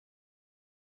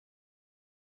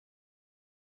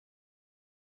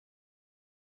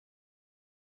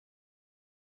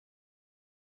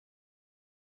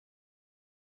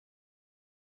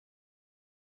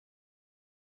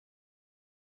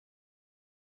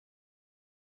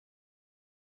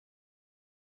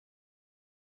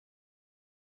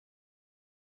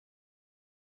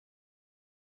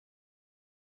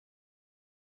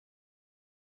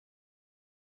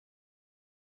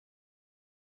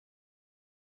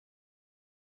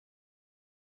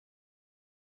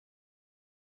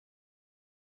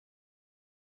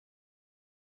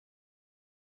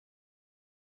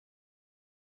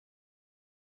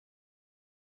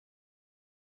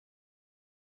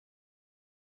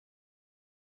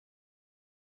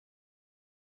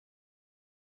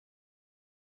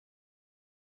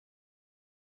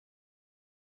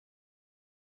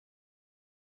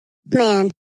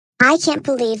Man. I can't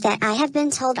believe that I have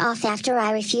been told off after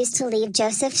I refused to leave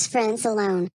Joseph's friends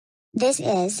alone. This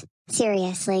is,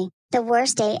 seriously, the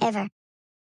worst day ever.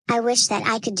 I wish that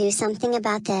I could do something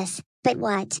about this, but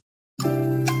what?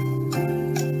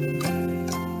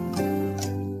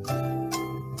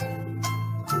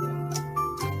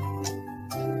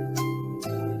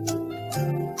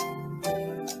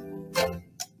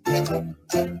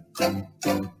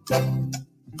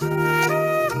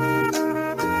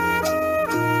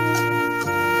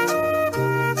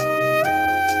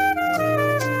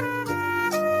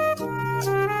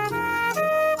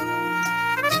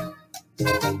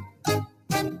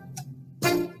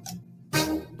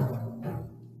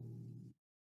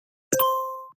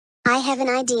 I have an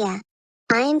idea.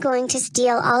 I am going to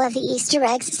steal all of the Easter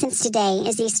eggs since today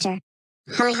is Easter.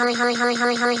 Hi hi hi hi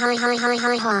hi hi hi hi hi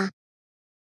hi ha.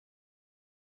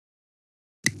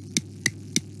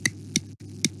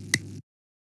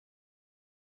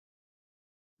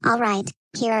 Alright,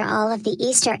 here are all of the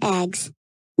Easter eggs.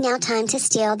 Now time to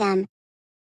steal them.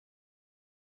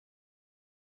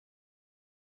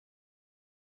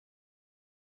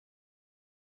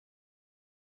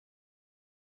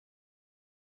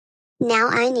 Now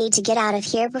I need to get out of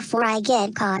here before I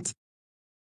get caught.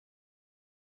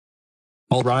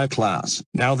 Alright class,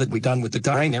 now that we're done with the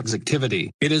dying eggs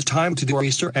activity, it is time to do our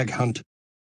Easter egg hunt.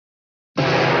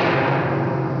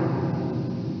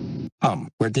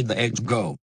 Where did the eggs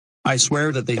go? I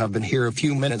swear that they have been here a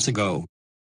few minutes ago.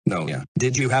 No, yeah,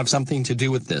 did you have something to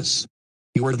do with this?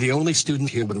 You were the only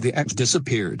student here when the eggs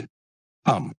disappeared.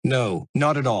 No,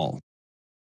 not at all.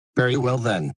 Very well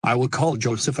then, I will call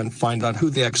Joseph and find out who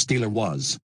the egg stealer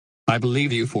was. I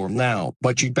believe you for now,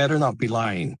 but you better not be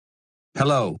lying.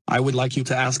 Hello, I would like you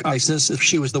to ask Isis if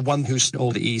she was the one who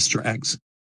stole the Easter eggs.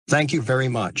 Thank you very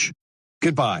much.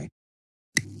 Goodbye.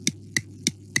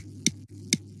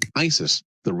 Isis,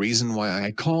 the reason why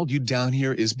I called you down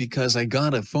here is because I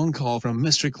got a phone call from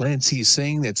Mr. Clancy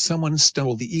saying that someone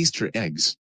stole the Easter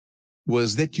eggs.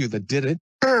 Was that you that did it?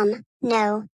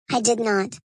 No, I did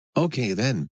not. Okay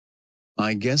then.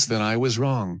 I guess that I was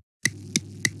wrong.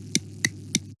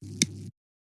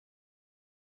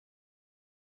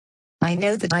 I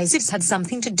know that Isis had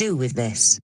something to do with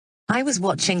this. I was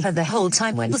watching her the whole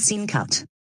time when the scene cut.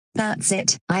 That's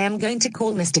it, I am going to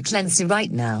call Mr. Clancy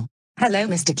right now. Hello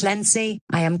Mr. Clancy,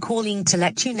 I am calling to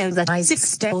let you know that Isis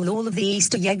stole all of the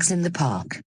Easter eggs in the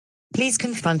park. Please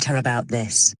confront her about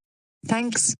this.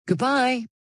 Thanks, goodbye.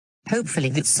 Hopefully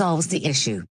that solves the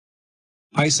issue.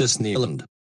 Isis Nyland.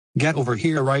 Get over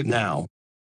here right now.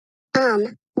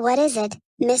 What is it,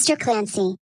 Mr.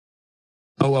 Clancy?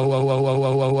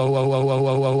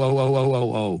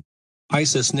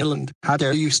 Isis Nyland, how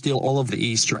dare you steal all of the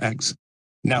Easter eggs?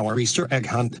 Now our Easter egg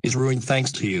hunt is ruined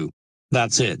thanks to you.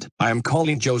 That's it, I am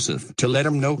calling Joseph to let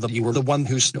him know that you were the one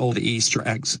who stole the Easter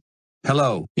eggs.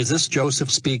 Hello, is this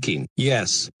Joseph speaking?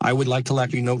 Yes, I would like to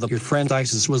let you know that your friend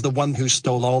Isis was the one who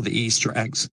stole all the Easter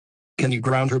eggs. Can you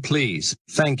ground her please?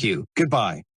 Thank you,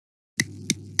 goodbye.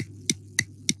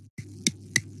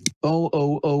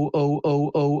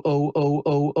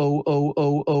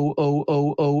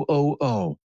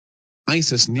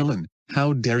 Isis Nyland,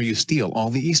 how dare you steal all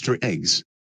the Easter eggs?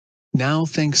 Now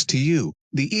thanks to you,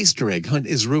 the Easter egg hunt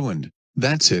is ruined.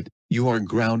 That's it, you are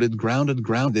grounded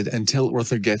until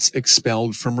Arthur gets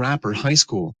expelled from Rapper High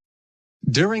School.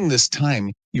 During this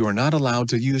time, you are not allowed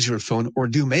to use your phone or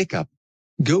do makeup.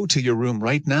 Go to your room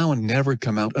right now and never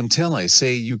come out until I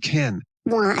say you can.